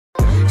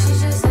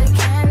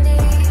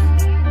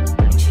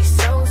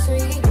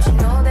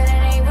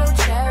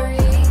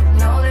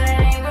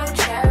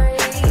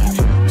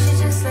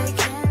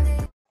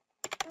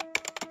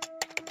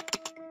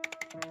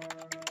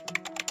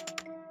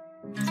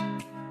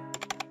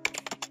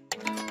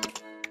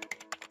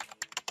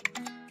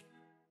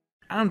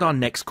And our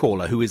next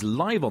caller, who is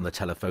live on the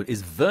telephone,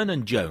 is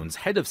Vernon Jones,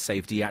 Head of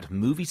Safety at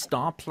Movie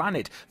Star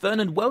Planet.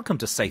 Vernon, welcome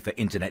to Safer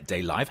Internet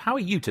Day Live. How are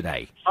you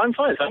today? I'm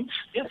fine, thanks.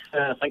 Yes,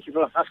 thank you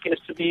for asking us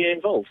to be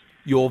involved.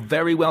 You're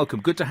very welcome.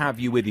 Good to have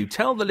you with you.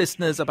 Tell the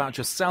listeners about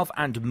yourself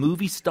and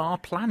Movie Star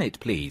Planet,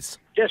 please.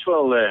 Yes,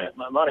 well,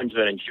 my name's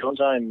Vernon Jones.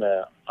 I'm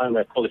a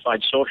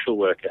qualified social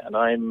worker, and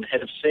I'm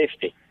Head of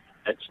Safety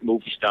at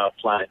Movie Star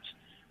Planet,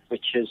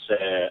 which is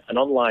an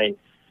online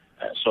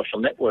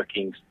social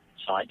networking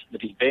site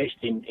that is based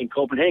in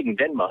Copenhagen,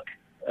 Denmark,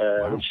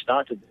 which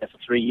started there for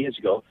 3 years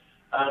ago.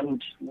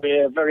 And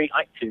we're very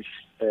active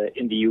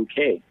in the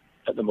UK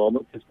at the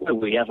moment.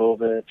 We have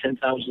over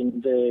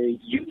 10,000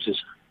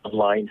 users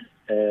online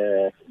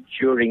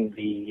during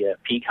the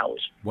peak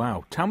hours.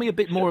 Wow. Tell me a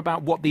bit more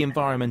about what the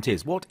environment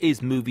is. What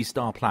is Movie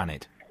Star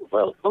Planet?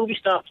 Well, Movie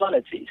Star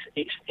Planet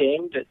is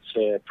aimed at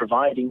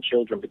providing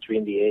children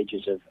between the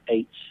ages of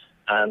 8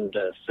 and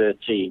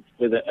 13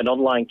 with an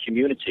online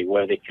community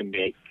where they can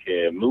make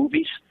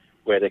movies,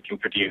 where they can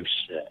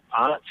produce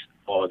art,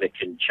 or they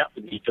can chat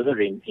with each other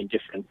in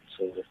different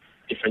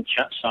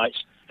chat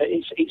sites.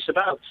 It's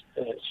about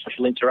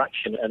social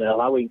interaction and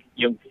allowing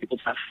young people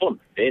to have fun,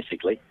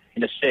 basically,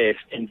 in a safe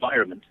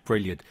environment.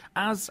 Brilliant.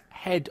 As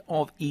head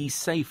of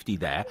e-safety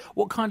there,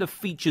 what kind of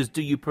features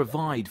do you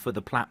provide for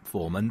the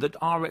platform and that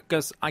are,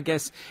 I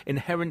guess,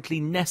 inherently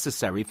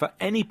necessary for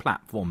any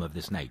platform of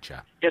this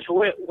nature? Yes,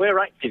 well, we're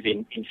active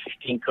in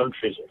 15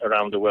 countries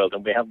around the world,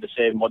 and we have the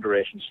same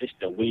moderation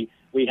system. We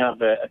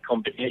have a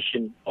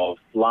combination of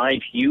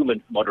live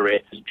human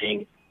moderators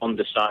being on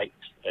the site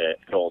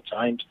at all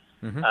times,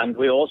 and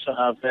we also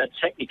have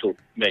technical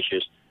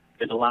measures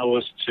that allow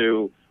us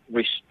to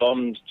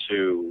respond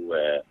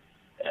to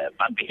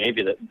bad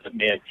behaviour that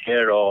may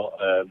occur or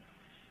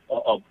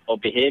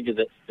behaviour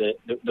that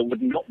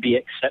would not be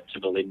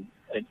acceptable on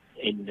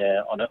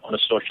a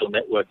social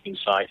networking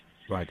site.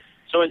 Right.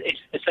 So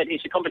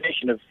it's a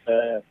combination of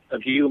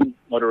human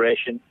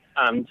moderation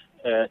and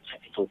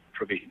technical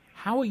provision.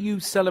 How are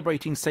you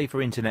celebrating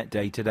Safer Internet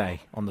Day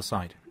today on the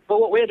site? Well,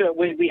 what we're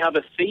doing, we have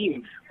a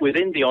theme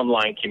within the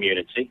online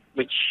community,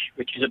 which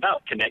is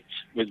about connect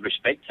with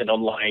respect and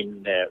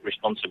online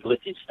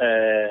responsibilities.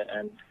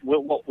 And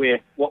what we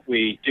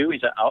do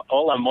is that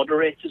all our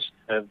moderators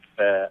have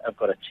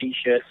got a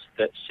T-shirt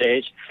that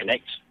says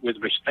 "Connect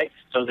with Respect,"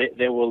 so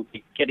they will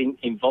be getting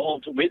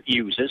involved with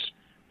users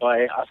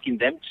by asking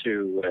them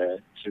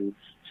to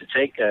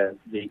take the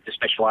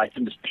special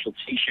item, the special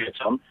T-shirt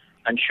on,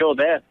 and show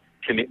their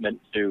commitment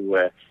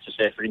to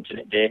Safer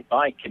Internet Day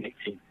by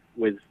connecting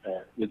with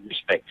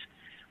respect.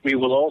 We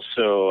will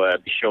also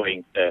be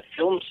showing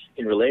films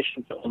in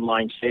relation to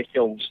online safety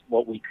on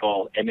what we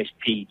call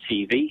MSP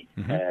TV.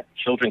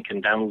 Children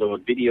can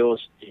download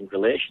videos in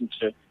relation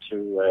to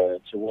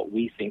what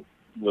we think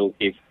will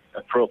give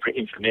appropriate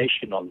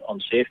information on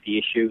safety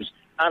issues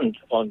and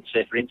on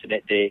Safer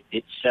Internet Day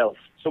itself.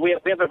 So we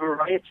have a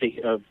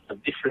variety of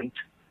different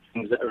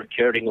things that are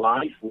occurring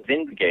live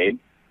within the game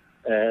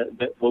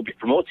that will be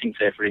promoting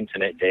Safer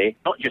Internet Day,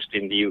 not just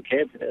in the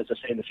UK, but as I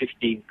say, in the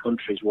 15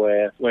 countries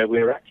where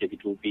we're active.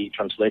 It will be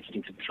translated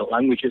into different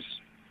languages.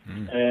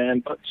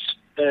 But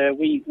it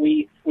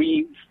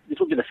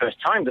will be the first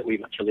time that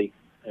we've actually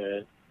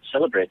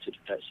celebrated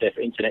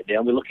Safer Internet Day,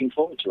 and we're looking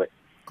forward to it.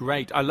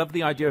 Great. I love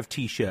the idea of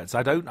T-shirts.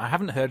 I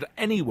haven't heard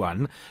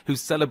anyone who's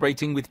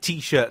celebrating with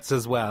T-shirts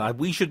as well.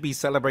 We should be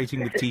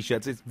celebrating with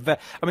T-shirts. It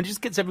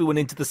just gets everyone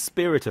into the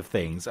spirit of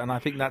things, and I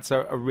think that's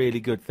a really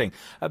good thing.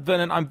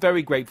 Vernon, I'm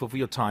very grateful for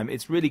your time.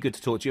 It's really good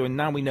to talk to you, and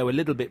now we know a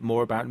little bit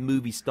more about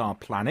Movie Star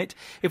Planet.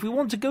 If we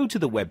want to go to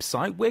the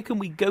website, where can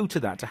we go to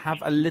that to have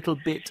a little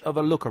bit of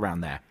a look around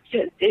there?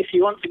 Yeah, if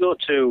you want to go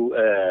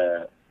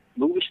to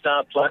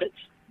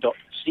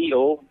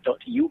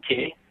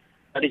moviestarplanet.co.uk,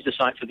 that is the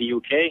site for the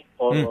UK,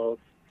 or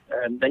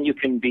then you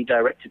can be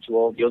directed to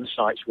all the other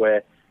sites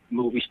where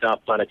Movie Star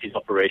Planet is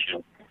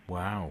operational.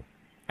 Wow.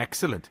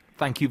 Excellent.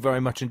 Thank you very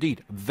much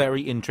indeed.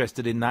 Very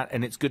interested in that,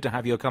 and it's good to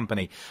have your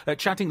company.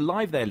 Chatting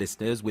live there,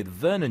 listeners, with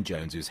Vernon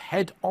Jones, who's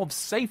Head of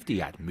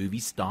Safety at Movie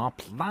Star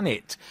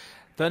Planet.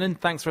 Vernon,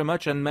 thanks very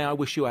much, and may I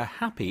wish you a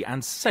happy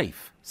and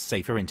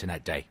safer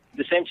Internet Day.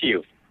 The same to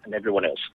you and everyone else.